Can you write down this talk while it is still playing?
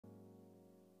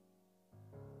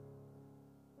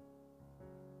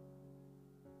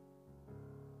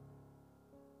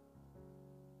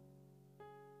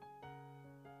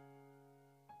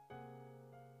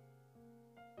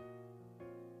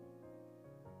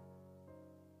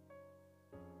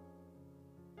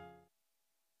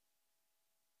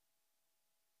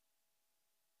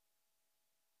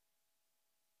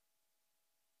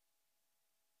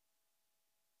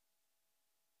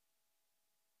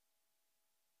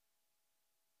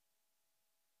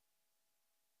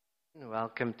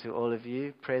Welcome to all of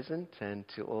you present and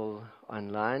to all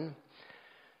online.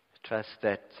 I trust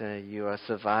that you are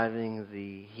surviving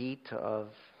the heat of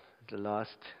the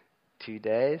last 2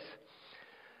 days.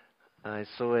 I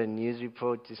saw a news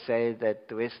report to say that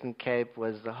the Western Cape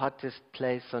was the hottest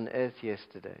place on earth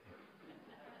yesterday.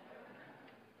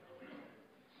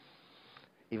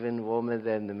 Even warmer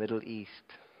than the Middle East.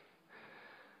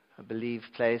 I believe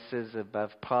places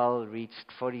above Paarl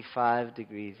reached 45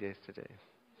 degrees yesterday.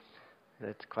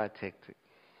 That's quite hectic.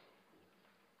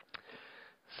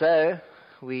 So,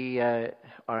 we are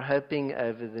hoping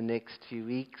over the next few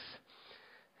weeks,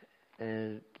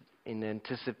 in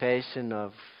anticipation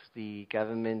of the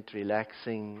government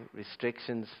relaxing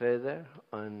restrictions further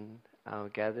on our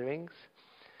gatherings,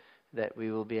 that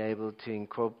we will be able to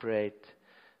incorporate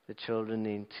the children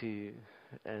into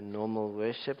a normal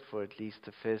worship for at least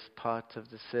the first part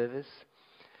of the service.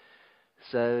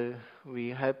 So,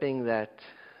 we're hoping that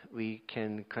we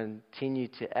can continue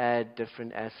to add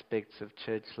different aspects of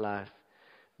church life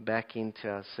back into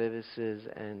our services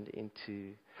and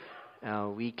into our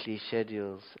weekly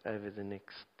schedules over the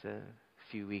next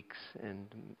few weeks and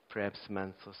perhaps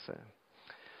month or so.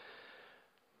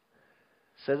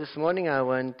 So this morning I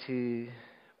want to,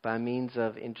 by means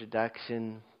of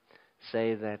introduction,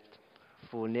 say that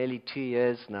for nearly 2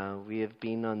 years now we have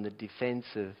been on the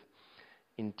defensive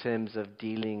in terms of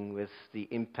dealing with the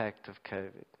impact of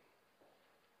COVID.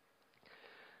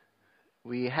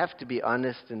 We have to be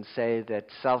honest and say that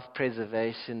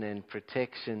self-preservation and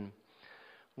protection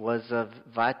was of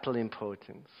vital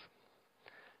importance.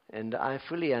 And I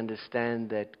fully understand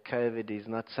that COVID is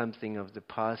not something of the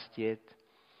past yet.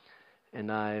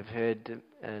 And I've heard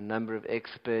a number of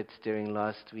experts during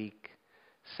last week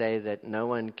say that no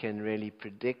one can really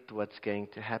predict what's going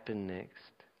to happen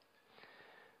next.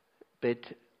 But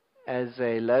as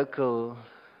a local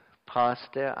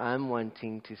pastor, I'm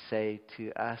wanting to say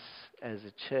to us as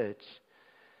a church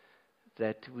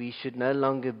that we should no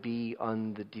longer be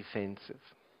on the defensive.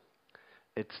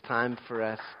 It's time for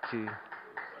us to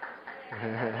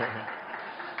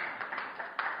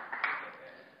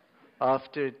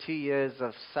after 2 years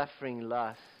of suffering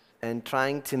loss and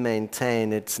trying to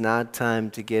maintain, it's now time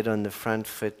to get on the front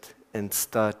foot and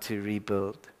start to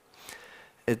rebuild.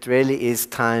 It really is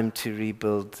time to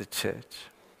rebuild the church.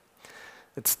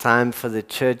 It's time for the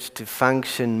church to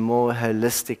function more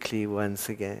holistically once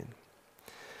again.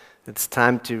 It's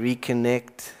time to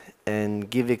reconnect and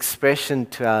give expression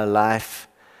to our life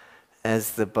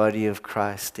as the body of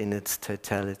Christ in its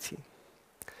totality.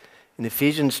 In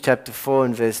Ephesians chapter 4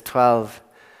 and verse 12,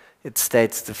 it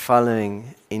states the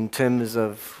following in terms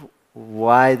of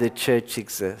why the church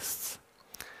exists.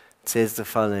 It says the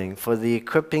following: for the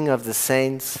equipping of the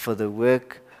saints, for the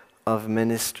work of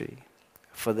ministry,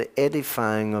 for the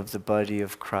edifying of the body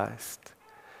of Christ.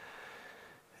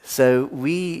 So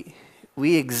we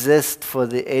exist for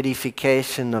the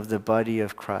edification of the body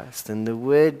of Christ. And the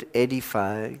word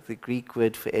edify, the Greek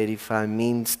word for edify,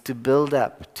 means to build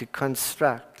up, to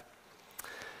construct.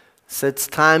 So it's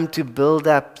time to build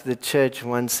up the church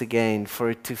once again,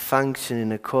 for it to function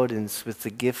in accordance with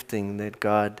the gifting that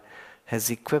God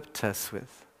has equipped us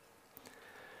with.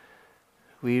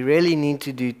 We really need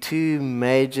to do two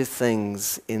major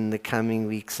things in the coming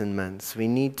weeks and months. We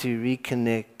need to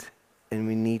reconnect and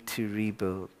we need to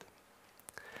rebuild.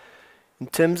 In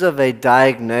terms of a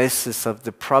diagnosis of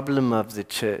the problem of the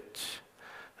church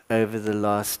over the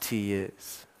last 2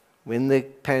 years, when the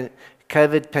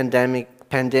COVID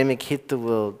pandemic hit the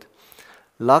world,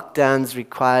 lockdowns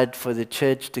required for the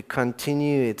church to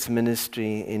continue its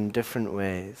ministry in different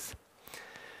ways.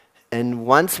 And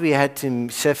once we had to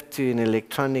shift to an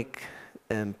electronic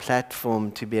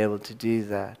platform to be able to do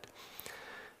that,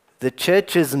 the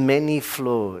church has many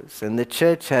flaws, and the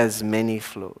church has many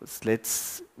flaws.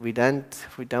 We don't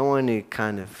want to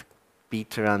kind of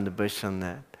beat around the bush on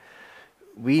that.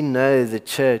 We know the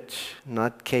church,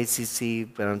 not KCC,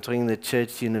 but I'm talking the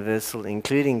church universal,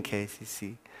 including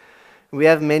KCC. We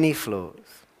have many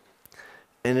flaws.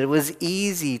 And it was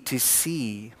easy to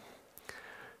see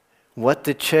what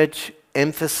the church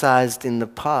emphasized in the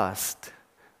past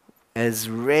as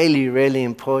really, really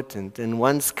important. And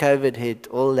once COVID hit,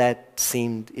 all that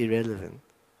seemed irrelevant.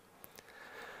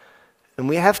 And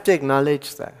we have to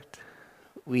acknowledge that.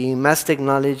 We must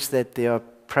acknowledge that there are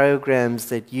programs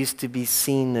that used to be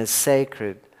seen as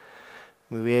sacred,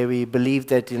 where we believed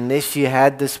that unless you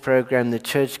had this program, the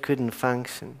church couldn't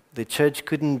function. The church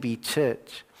couldn't be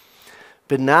church.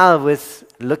 But now, with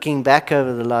looking back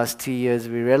over the last 2 years,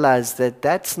 we realize that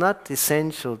that's not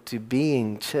essential to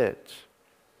being church.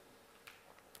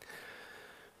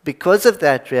 because of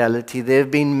that reality, there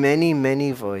have been many,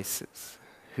 many voices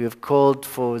who have called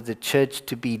for the church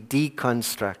to be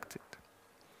deconstructed,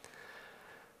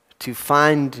 to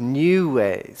find new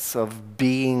ways of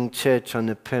being church on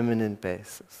a permanent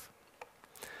basis.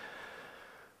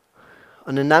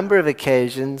 On a number of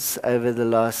occasions over the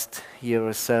last year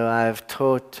or so, I have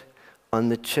taught on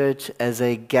the church as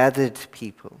a gathered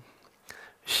people,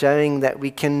 showing that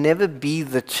we can never be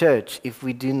the church if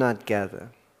we do not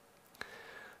gather.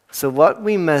 So what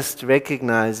we must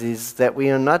recognize is that we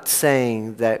are not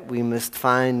saying that we must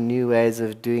find new ways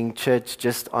of doing church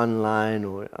just online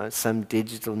or some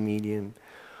digital medium,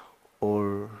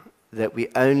 or that we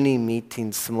only meet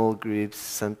in small groups,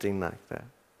 something like that.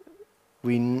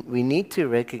 We need to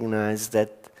recognize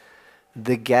that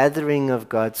the gathering of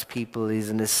God's people is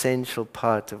an essential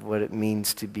part of what it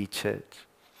means to be church.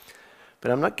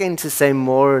 But I'm not going to say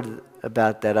more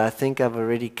about that. I think I've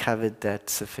already covered that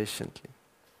sufficiently.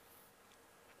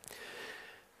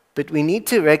 But we need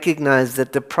to recognize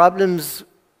that the problems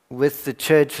with the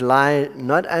church lie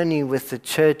not only with the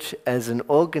church as an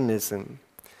organism,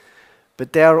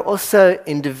 but there are also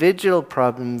individual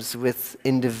problems with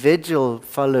individual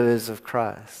followers of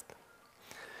Christ.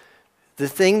 The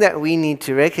thing that we need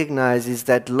to recognize is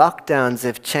that lockdowns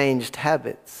have changed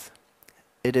habits,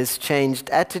 it has changed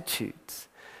attitudes,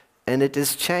 and it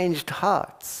has changed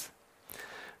hearts.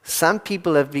 Some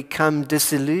people have become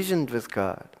disillusioned with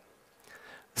God.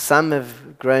 Some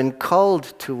have grown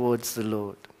cold towards the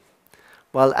Lord,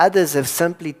 while others have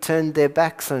simply turned their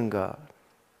backs on God.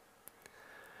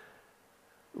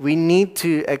 We need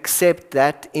to accept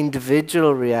that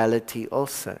individual reality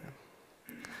also.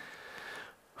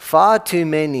 Far too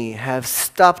many have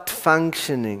stopped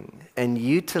functioning and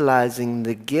utilizing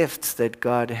the gifts that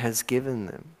God has given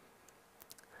them.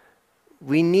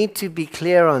 We need to be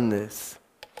clear on this.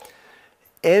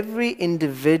 Every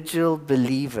individual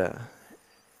believer,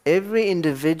 every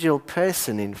individual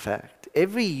person, in fact,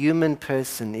 every human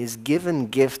person is given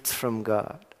gifts from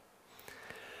God.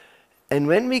 And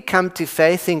when we come to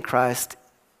faith in Christ,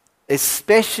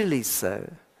 especially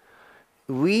so,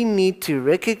 we need to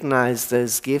recognize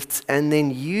those gifts and then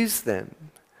use them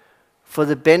for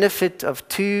the benefit of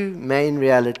two main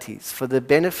realities, for the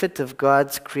benefit of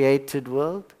God's created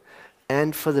world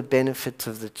and for the benefit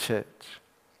of the church.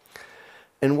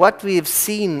 And what we have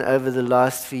seen over the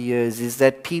last few years is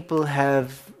that people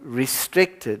have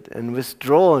restricted and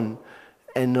withdrawn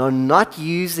and are not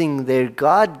using their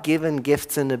God-given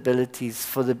gifts and abilities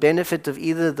for the benefit of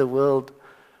either the world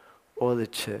or the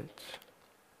church.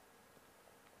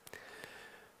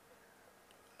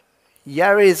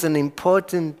 Yari is an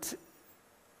important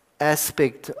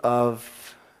aspect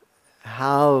of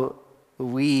how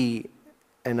we,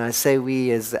 and I say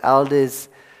we as the elders,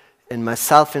 and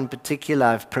myself in particular,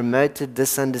 I've promoted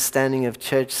this understanding of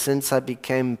church since I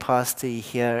became pastor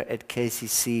here at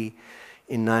KCC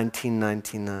in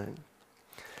 1999.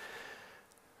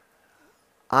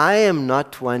 I am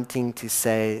not wanting to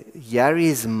say, Yari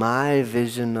is my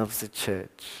vision of the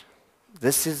church.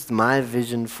 This is my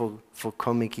vision for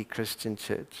Kommetjie Christian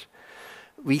Church.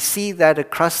 We see that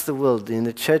across the world, in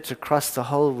the church across the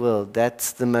whole world.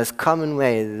 That's the most common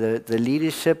way. The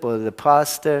leadership or the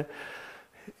pastor,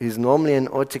 who's normally an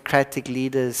autocratic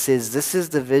leader, says, this is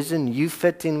the vision, you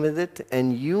fit in with it,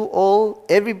 and you all,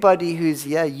 everybody who's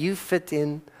here, you fit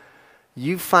in,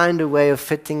 you find a way of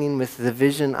fitting in with the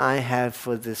vision I have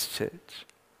for this church.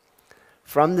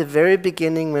 From the very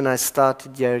beginning when I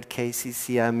started here at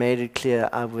KCC, I made it clear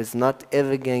I was not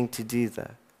ever going to do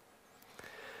that.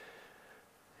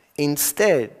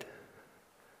 Instead,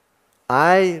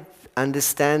 I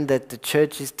understand that the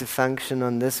church is to function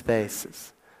on this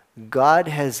basis. God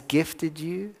has gifted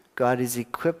you, God has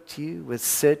equipped you with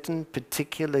certain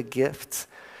particular gifts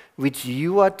which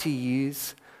you are to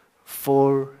use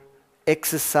for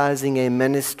exercising a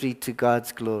ministry to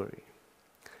God's glory.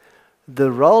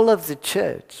 The role of the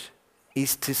church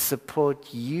is to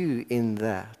support you in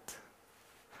that.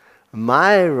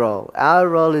 My role, our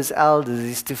role as elders,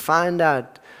 is to find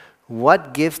out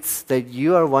what gifts that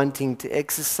you are wanting to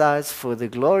exercise for the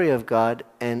glory of God,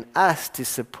 and us to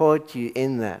support you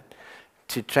in that,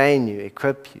 to train you,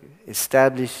 equip you,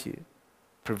 establish you,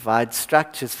 provide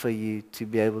structures for you to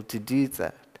be able to do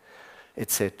that,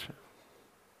 etc.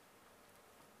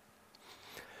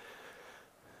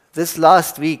 This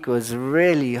last week was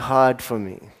really hard for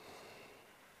me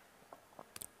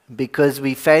because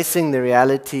we're facing the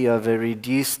reality of a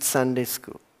reduced Sunday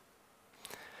school.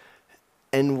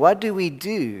 And what do we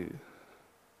do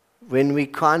when we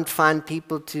can't find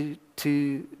people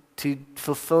to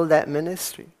fulfill that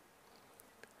ministry?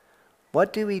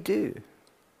 What do we do?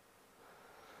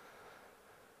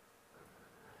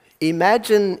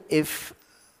 Imagine if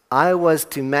I was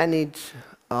to manage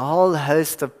a whole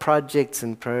host of projects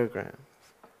and programs.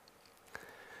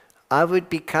 I would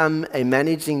become a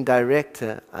managing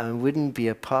director. I wouldn't be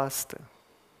a pastor.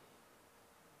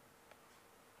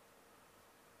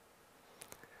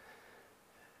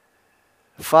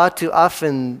 Far too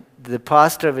often, the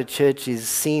pastor of a church is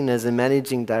seen as a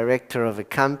managing director of a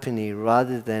company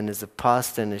rather than as a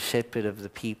pastor and a shepherd of the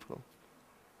people.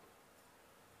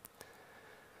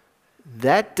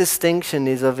 That distinction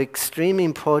is of extreme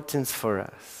importance for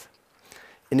us.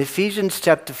 In Ephesians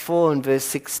chapter 4 and verse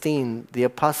 16, the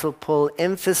Apostle Paul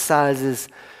emphasizes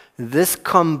this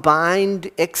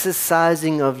combined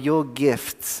exercising of your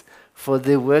gifts for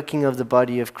the working of the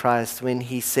body of Christ when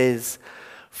he says,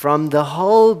 from the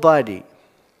whole body,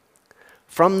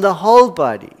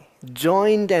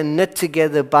 joined and knit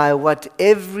together by what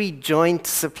every joint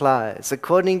supplies,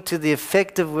 according to the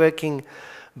effective working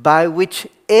by which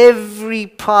every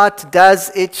part does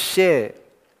its share,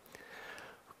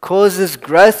 causes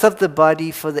growth of the body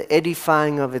for the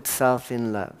edifying of itself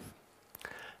in love.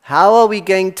 How are we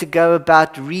going to go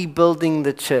about rebuilding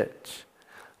the church?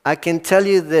 I can tell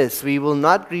you this, we will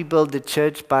not rebuild the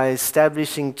church by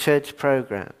establishing church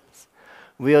programs.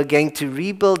 We are going to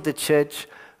rebuild the church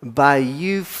by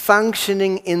you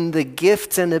functioning in the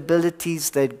gifts and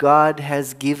abilities that God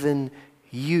has given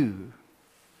you.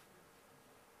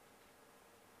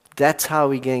 That's how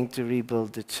we're going to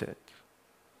rebuild the church.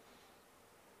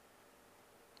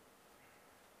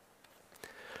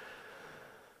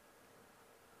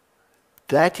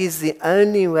 That is the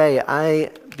only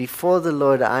way before the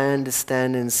Lord, I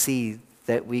understand and see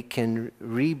that we can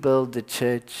rebuild the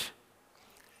church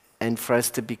and for us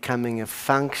to becoming a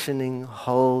functioning,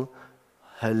 whole,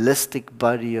 holistic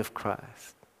body of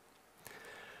Christ.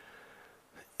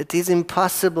 It is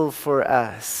impossible for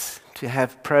us to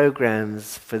have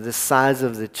programs for the size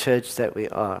of the church that we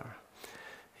are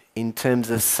in terms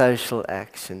of social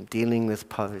action, dealing with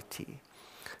poverty,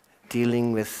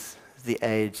 dealing with the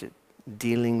aged,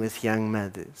 dealing with young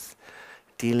mothers,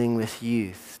 dealing with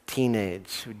youth,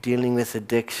 teenage, dealing with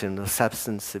addiction or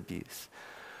substance abuse,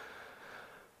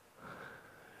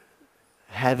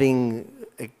 having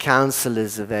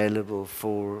counselors available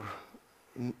for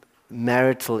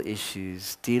marital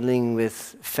issues, dealing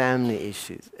with family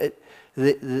issues.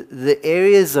 The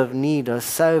areas of need are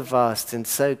so vast and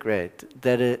so great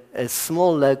that a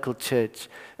small local church,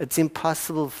 it's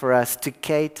impossible for us to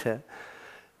cater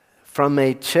from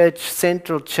a church,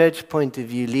 central church point of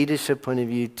view, leadership point of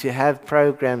view, to have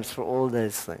programs for all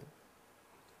those things.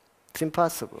 It's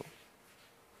impossible.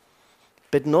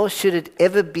 But nor should it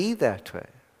ever be that way.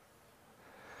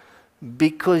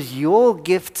 Because your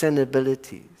gifts and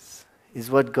abilities is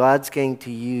what God's going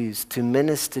to use to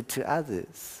minister to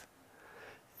others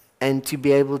and to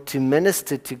be able to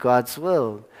minister to God's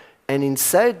will, and in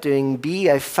so doing be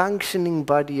a functioning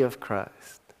body of Christ.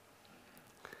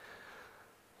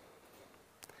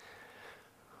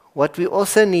 What we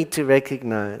also need to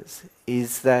recognize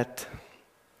is that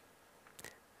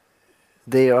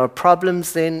there are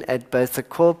problems then at both a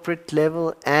corporate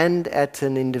level and at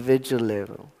an individual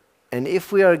level. And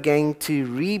if we are going to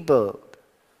rebuild,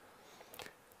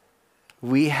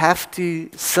 we have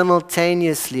to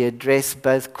simultaneously address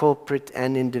both corporate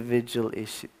and individual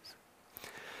issues.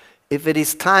 If it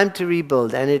is time to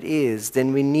rebuild, and it is,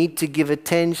 then we need to give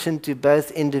attention to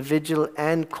both individual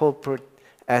and corporate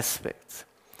aspects.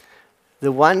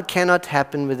 The one cannot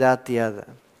happen without the other.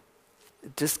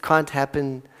 It just can't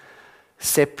happen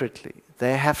separately.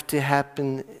 They have to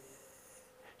happen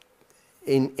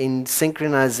in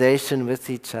synchronization with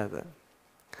each other.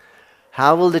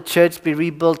 How will the church be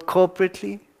rebuilt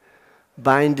corporately?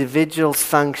 By individuals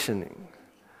functioning.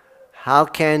 How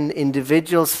can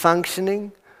individuals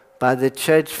functioning? By the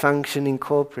church functioning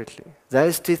corporately.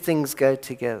 Those two things go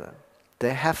together.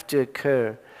 They have to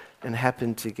occur and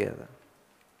happen together.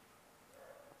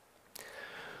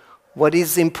 What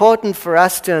is important for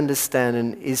us to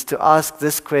understand is to ask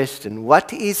this question: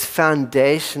 what is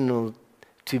foundational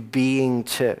to being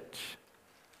church?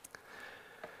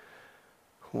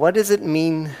 What does it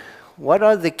mean? What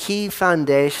are the key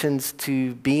foundations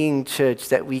to being church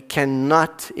that we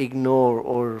cannot ignore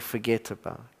or forget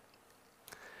about?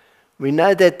 We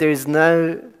know that there is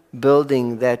no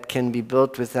building that can be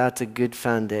built without a good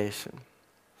foundation.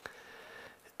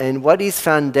 And what is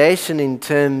foundation in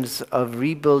terms of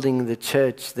rebuilding the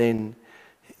church then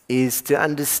is to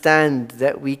understand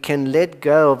that we can let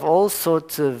go of all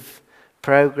sorts of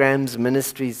programs,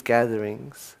 ministries,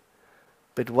 gatherings.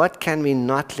 But what can we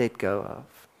not let go of?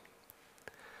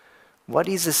 What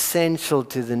is essential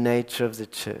to the nature of the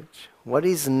church? What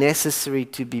is necessary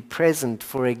to be present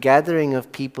for a gathering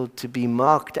of people to be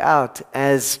marked out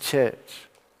as church?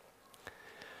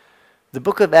 The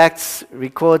book of Acts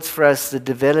records for us the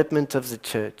development of the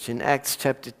church. In Acts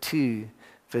chapter 2,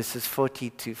 verses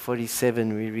 40 to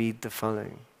 47, we read the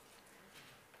following.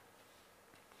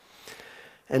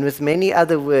 And with many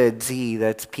other words, he,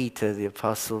 that's Peter the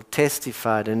apostle,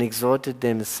 testified and exhorted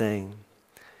them, saying,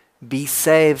 be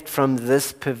saved from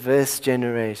this perverse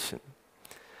generation.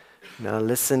 Now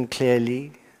listen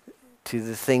clearly to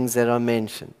the things that are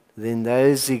mentioned. Then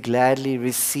those who gladly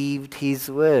received his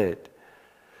word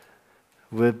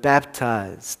were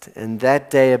baptized, and that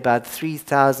day about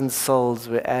 3,000 souls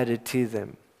were added to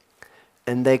them.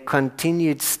 And they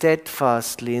continued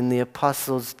steadfastly in the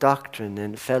apostles' doctrine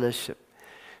and fellowship,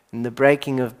 in the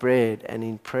breaking of bread and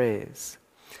in prayers.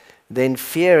 Then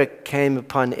fear came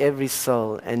upon every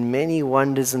soul, and many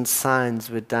wonders and signs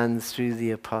were done through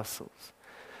the apostles.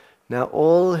 Now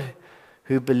all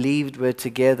who believed were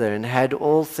together and had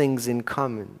all things in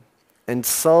common, and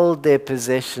sold their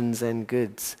possessions and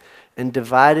goods, and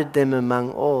divided them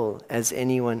among all as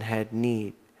anyone had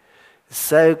need.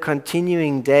 So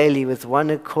continuing daily with one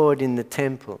accord in the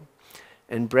temple,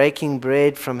 and breaking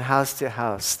bread from house to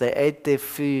house, they ate their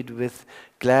food with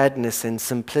gladness and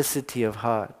simplicity of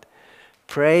heart,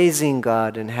 praising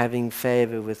God and having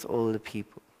favor with all the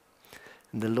people.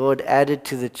 And the Lord added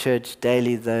to the church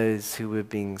daily those who were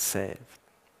being saved.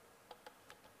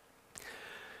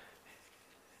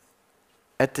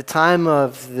 At the time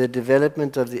of the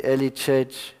development of the early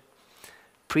church,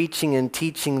 preaching and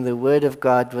teaching the Word of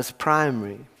God was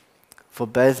primary for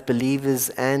both believers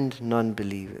and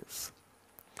non-believers.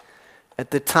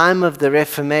 At the time of the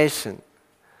Reformation,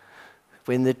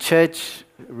 when the church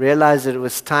realized that it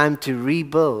was time to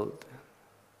rebuild,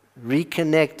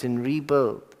 reconnect and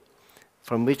rebuild,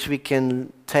 from which we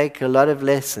can take a lot of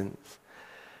lessons.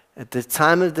 At the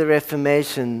time of the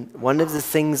Reformation, one of the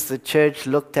things the church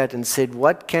looked at and said,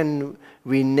 what can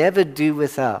we never do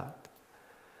without?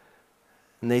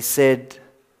 And they said,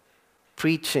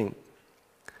 preaching.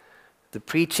 The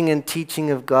preaching and teaching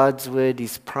of God's word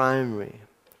is primary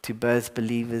to both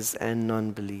believers and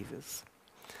non-believers.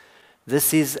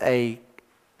 This is a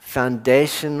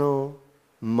foundational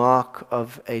mark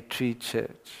of a true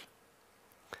church.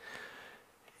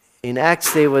 In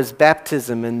Acts, there was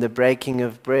baptism and the breaking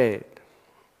of bread.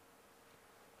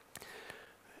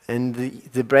 And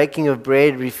the breaking of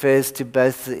bread refers to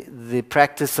both the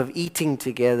practice of eating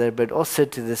together, but also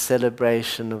to the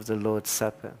celebration of the Lord's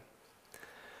Supper.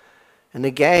 And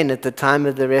again, at the time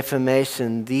of the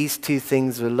Reformation, these two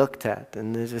things were looked at.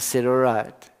 And it was said, all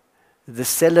right, the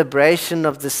celebration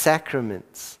of the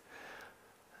sacraments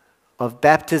of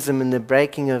baptism and the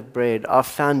breaking of bread are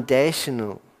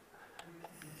foundational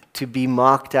to be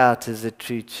marked out as a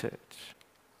true church.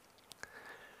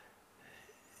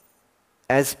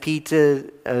 As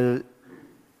Peter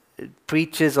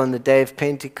preaches on the day of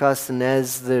Pentecost, and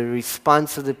as the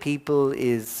response of the people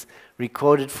is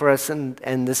recorded for us,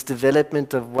 and this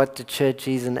development of what the church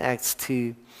is in Acts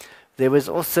 2, there was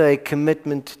also a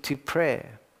commitment to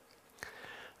prayer.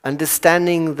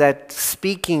 Understanding that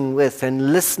speaking with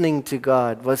and listening to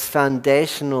God was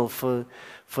foundational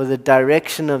for the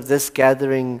direction of this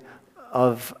gathering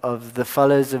of the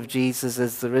followers of Jesus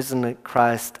as the risen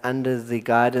Christ under the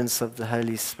guidance of the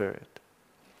Holy Spirit.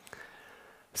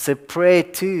 So prayer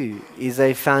too is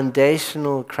a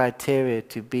foundational criteria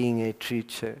to being a true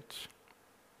church.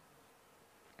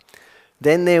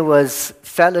 Then there was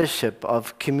fellowship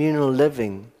of communal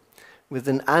living with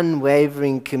an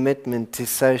unwavering commitment to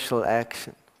social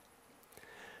action.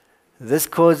 This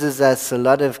causes us a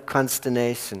lot of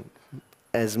consternation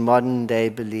as modern day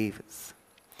believers.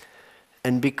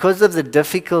 And because of the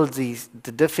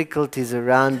difficulties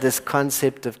around this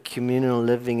concept of communal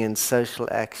living and social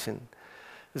action,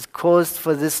 has caused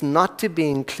for this not to be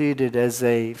included as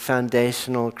a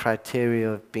foundational criteria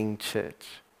of being church.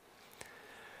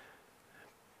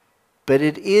 But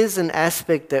it is an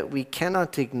aspect that we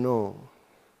cannot ignore.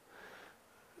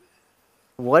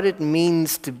 What it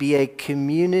means to be a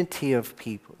community of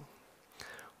people.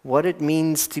 What it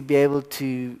means to be able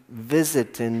to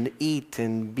visit and eat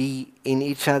and be in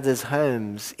each other's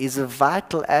homes is a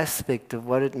vital aspect of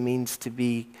what it means to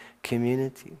be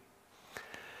community.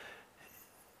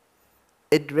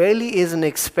 It really is an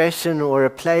expression or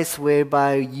a place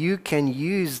whereby you can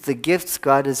use the gifts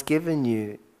God has given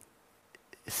you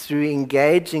through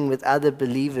engaging with other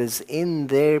believers in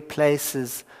their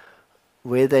places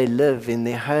where they live, in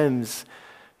their homes,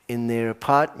 in their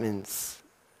apartments.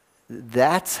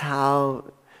 That's how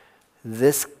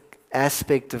this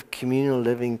aspect of communal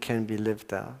living can be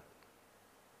lived out.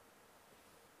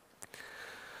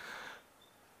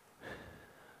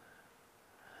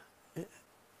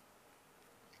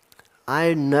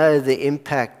 I know the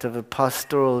impact of a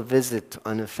pastoral visit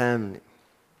on a family.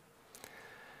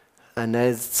 I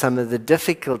know some of the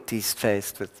difficulties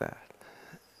faced with that.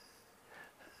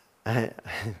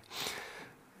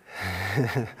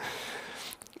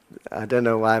 I don't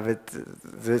know why, but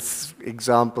this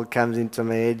example comes into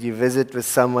my head. You visit with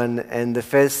someone, and the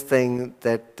first thing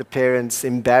that the parents,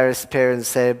 embarrassed parents,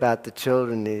 say about the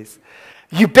children is,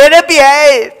 "You better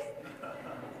behave!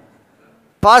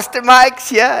 Pastor Mike's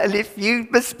here, and if you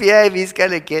misbehave, he's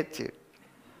going to get you."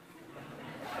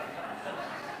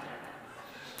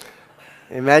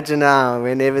 Imagine now,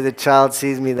 whenever the child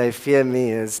sees me, they fear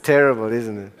me. It's terrible,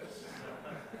 isn't it?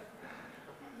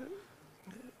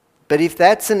 But if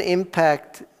that's an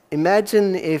impact,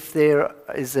 imagine if there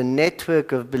is a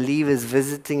network of believers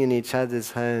visiting in each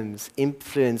other's homes,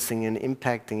 influencing and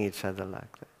impacting each other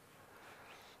like that.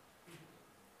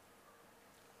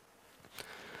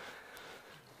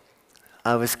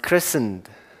 I was christened,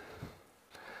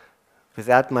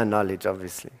 without my knowledge,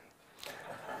 obviously.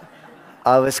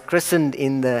 I was christened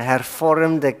in the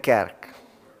Hervormde Kerk.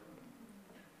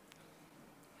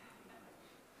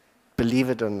 Believe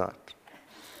it or not.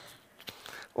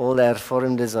 All the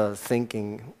Hervormdes are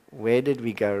thinking, where did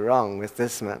we go wrong with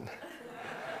this man?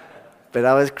 But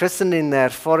I was christened in the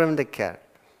Hervormde Kerk.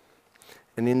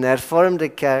 And in the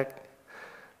Hervormde Kerk,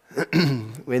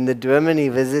 when the dominee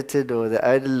visited or the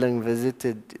ouderling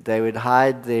visited, they would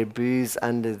hide their booze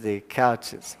under their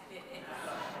couches.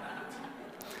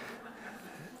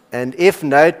 And if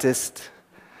noticed,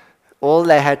 all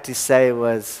they had to say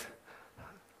was,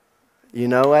 "You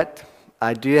know what?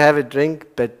 I do have a drink,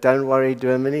 but don't worry,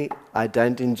 dominee, I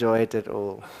don't enjoy it at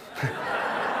all."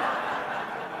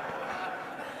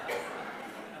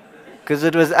 Because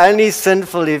it was only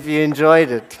sinful if you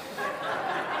enjoyed it.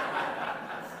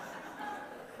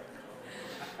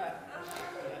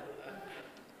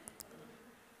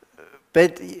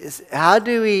 But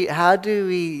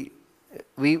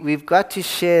we've got to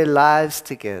share lives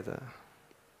together.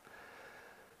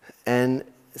 And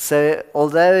so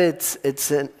although it's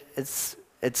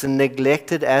a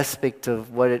neglected aspect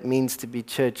of what it means to be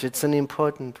church, it's an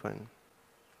important one.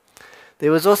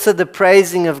 There was also the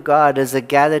praising of God as a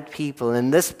gathered people,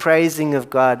 and this praising of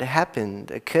God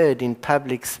occurred in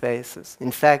public spaces.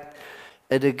 In fact,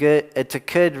 it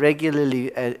occurred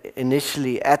regularly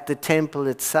initially at the temple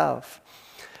itself,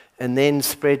 and then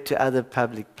spread to other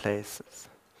public places.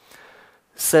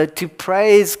 So to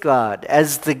praise God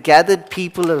as the gathered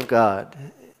people of God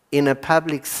in a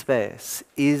public space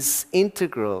is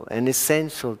integral and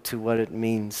essential to what it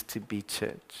means to be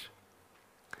church.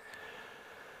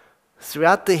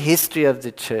 Throughout the history of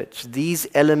the church, these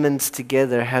elements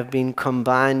together have been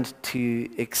combined to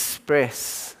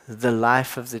express the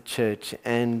life of the church,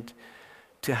 and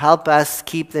to help us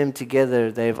keep them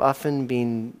together, they've often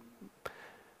been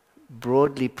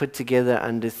broadly put together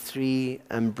under three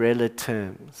umbrella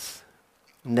terms,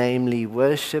 namely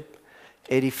worship,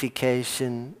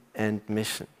 edification, and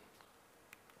mission.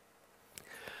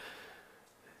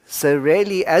 So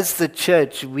really, as the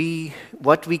church,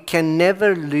 what we can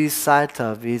never lose sight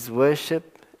of is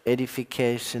worship,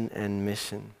 edification, and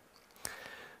mission.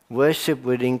 Worship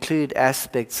would include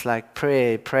aspects like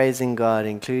prayer, praising God,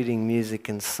 including music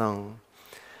and song,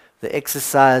 the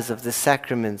exercise of the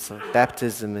sacraments of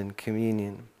baptism and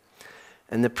communion,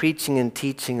 and the preaching and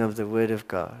teaching of the Word of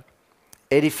God.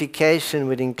 Edification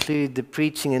would include the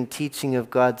preaching and teaching of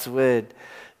God's Word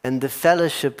and the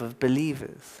fellowship of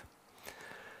believers.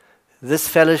 This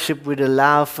fellowship would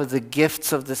allow for the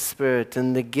gifts of the Spirit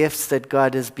and the gifts that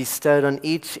God has bestowed on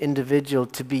each individual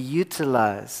to be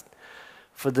utilized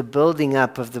for the building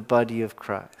up of the body of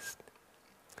Christ.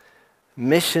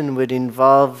 Mission would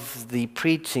involve the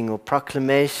preaching or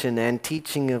proclamation and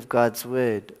teaching of God's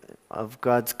Word, of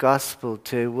God's gospel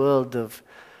to a world of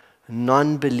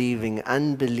non-believing,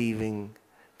 unbelieving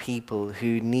people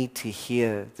who need to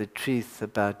hear the truth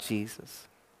about Jesus.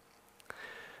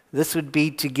 This would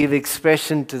be to give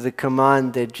expression to the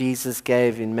command that Jesus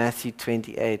gave in Matthew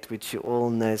 28, which you all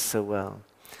know so well,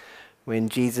 when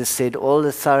Jesus said, "All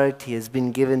authority has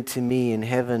been given to me in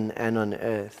heaven and on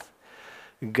earth.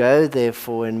 Go,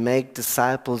 therefore, and make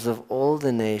disciples of all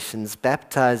the nations,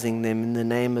 baptizing them in the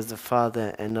name of the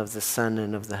Father and of the Son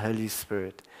and of the Holy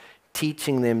Spirit,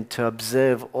 teaching them to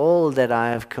observe all that I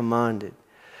have commanded.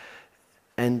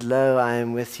 And lo, I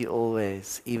am with you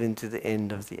always, even to the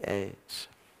end of the age."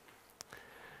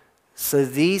 So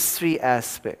these three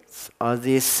aspects are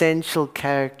the essential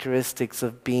characteristics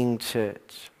of being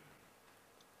church.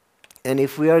 And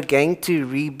if we are going to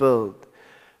rebuild,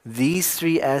 these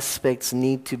three aspects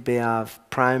need to be our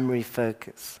primary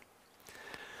focus.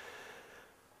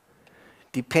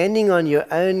 depending on your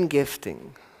own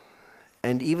gifting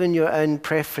and even your own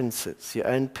preferences, your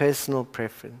own personal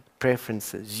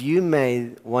preferences, you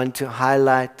may want to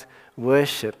highlight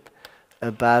worship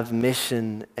above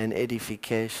mission and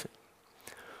edification.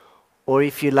 Or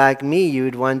if you're like me, you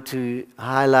would want to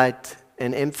highlight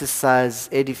and emphasize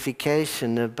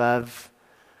edification above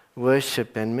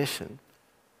worship and mission.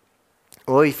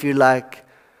 Or if you like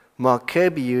Mark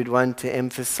Kirby, you would want to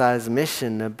emphasize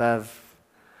mission above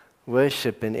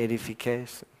worship and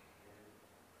edification.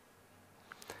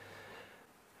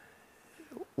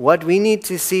 What we need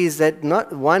to see is that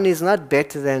one is not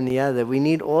better than the other. We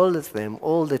need all of them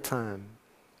all the time.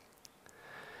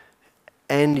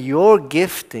 And your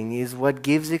gifting is what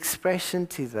gives expression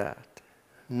to that,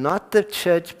 not the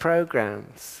church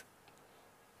programs.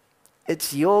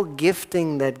 It's your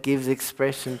gifting that gives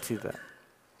expression to that.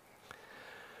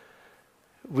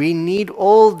 We need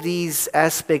all these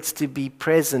aspects to be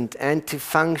present and to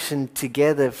function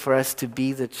together for us to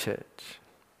be the church.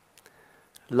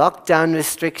 Lockdown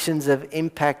restrictions have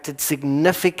impacted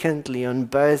significantly on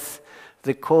both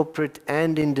the corporate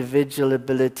and individual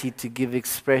ability to give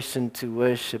expression to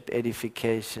worship,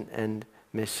 edification, and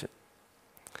mission.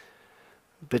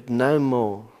 But no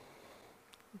more.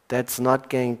 That's not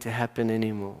going to happen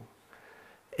anymore.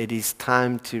 It is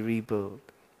time to rebuild.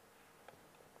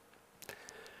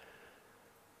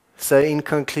 So in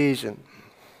conclusion,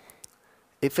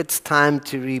 if it's time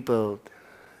to rebuild,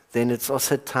 then it's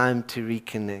also time to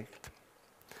reconnect.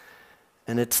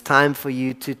 And it's time for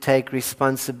you to take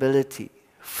responsibility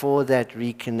for that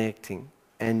reconnecting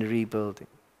and rebuilding.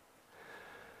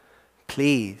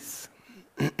 Please,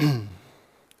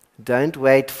 don't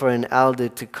wait for an elder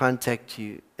to contact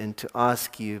you and to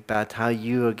ask you about how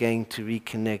you are going to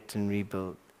reconnect and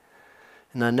rebuild.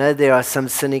 And I know there are some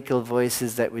cynical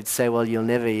voices that would say, well, you'll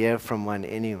never hear from one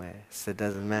anyway, so it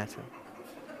doesn't matter.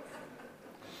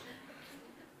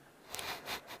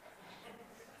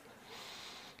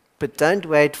 But don't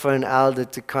wait for an elder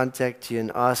to contact you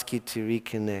and ask you to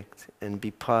reconnect and be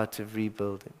part of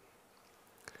rebuilding.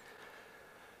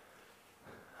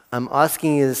 I'm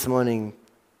asking you this morning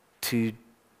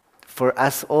for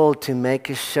us all to make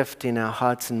a shift in our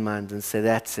hearts and minds and say,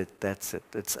 that's it,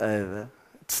 it's over.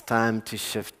 It's time to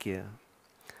shift gear.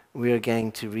 We are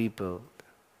going to rebuild.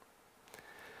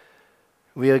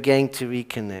 We are going to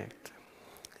reconnect.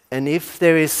 And if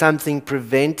there is something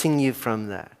preventing you from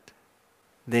that,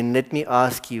 then let me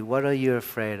ask you, what are you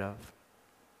afraid of?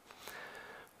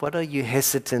 What are you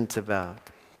hesitant about?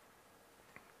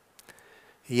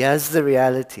 Here's the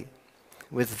reality.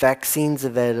 With vaccines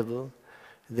available,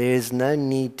 there is no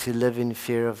need to live in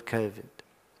fear of COVID.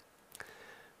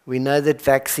 We know that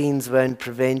vaccines won't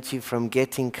prevent you from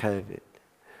getting COVID,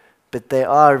 but they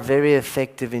are very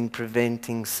effective in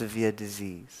preventing severe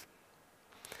disease.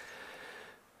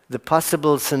 The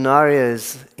possible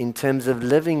scenarios in terms of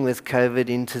living with COVID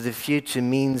into the future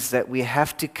means that we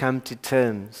have to come to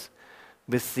terms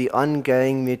with the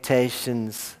ongoing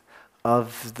mutations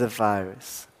of the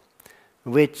virus,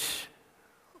 which,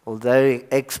 although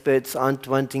experts aren't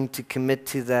wanting to commit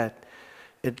to that,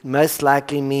 it most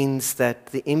likely means that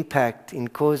the impact in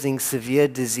causing severe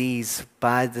disease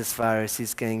by this virus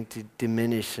is going to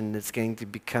diminish and it's going to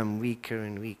become weaker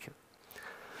and weaker.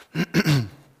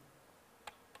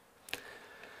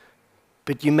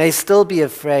 But you may still be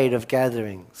afraid of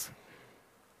gatherings.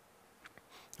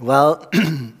 Well,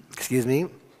 excuse me.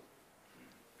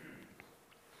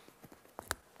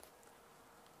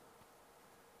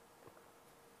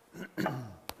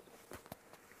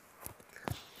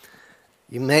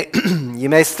 You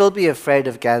may still be afraid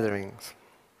of gatherings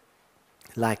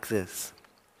like this.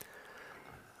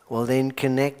 Well, then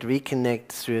reconnect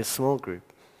through a small group.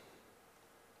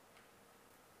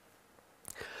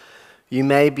 You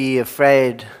may be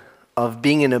afraid of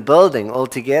being in a building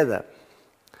altogether.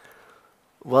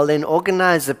 Well, then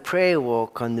organize a prayer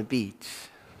walk on the beach.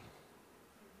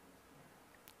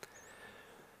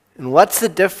 And what's the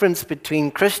difference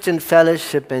between Christian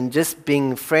fellowship and just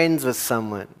being friends with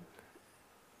someone?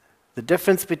 The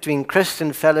difference between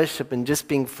Christian fellowship and just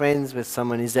being friends with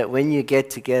someone is that when you get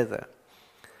together,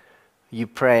 you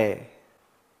pray,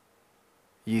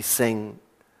 you sing,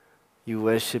 you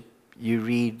worship, you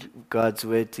read God's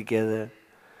word together,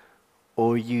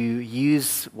 or you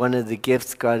use one of the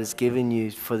gifts God has given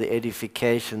you for the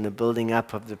edification, the building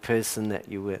up of the person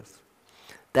that you're with.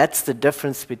 That's the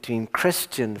difference between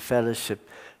Christian fellowship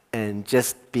and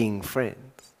just being friends.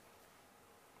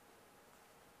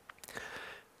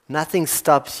 Nothing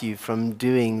stops you from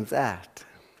doing that.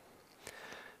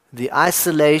 The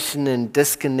isolation and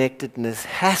disconnectedness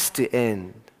has to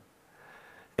end.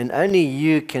 And only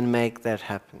you can make that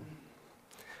happen.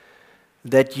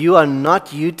 That you are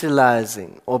not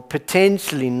utilizing or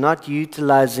potentially not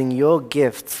utilizing your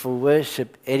gifts for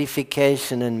worship,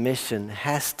 edification, and mission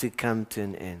has to come to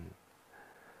an end.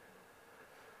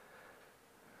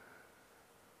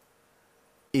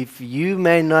 If you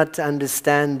may not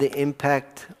understand the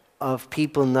impact of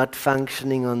people not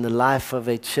functioning on the life of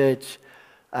a church,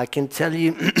 I can tell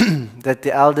you that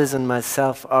the elders and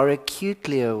myself are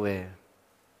acutely aware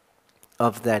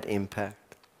of that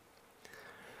impact.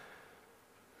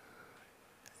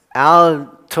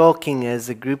 Our talking as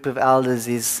a group of elders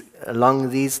is along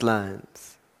these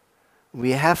lines.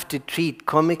 We have to treat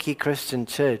Kommetjie Christian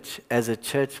Church as a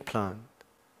church plant.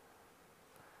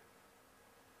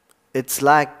 It's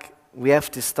like we have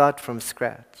to start from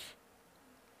scratch.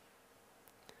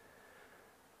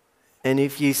 And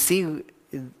if you see,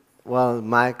 well,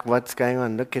 Mike, what's going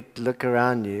on? Look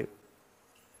around you.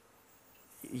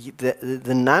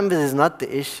 The numbers is not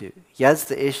the issue. Here's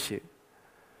the issue.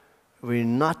 We're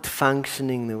not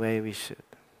functioning the way we should.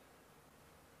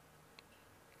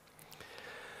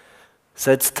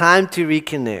 So it's time to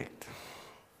reconnect.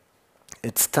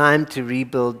 It's time to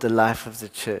rebuild the life of the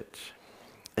church.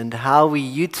 And how we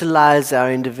utilize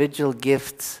our individual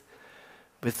gifts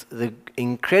with the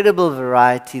incredible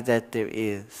variety that there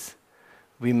is.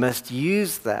 We must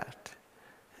use that.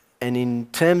 And in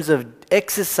terms of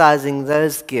exercising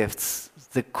those gifts,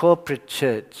 the corporate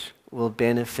church will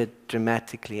benefit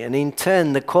dramatically. And in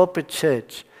turn, the corporate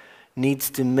church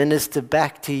needs to minister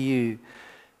back to you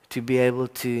to be able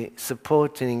to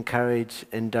support and encourage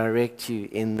and direct you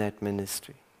in that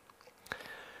ministry.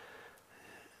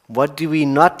 What do we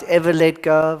not ever let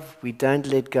go of? We don't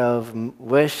let go of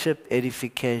worship,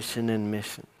 edification, and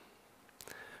mission.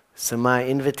 So my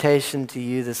invitation to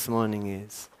you this morning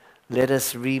is, let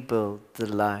us rebuild the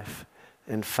life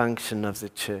and function of the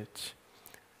church.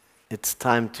 It's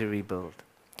time to rebuild.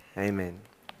 Amen.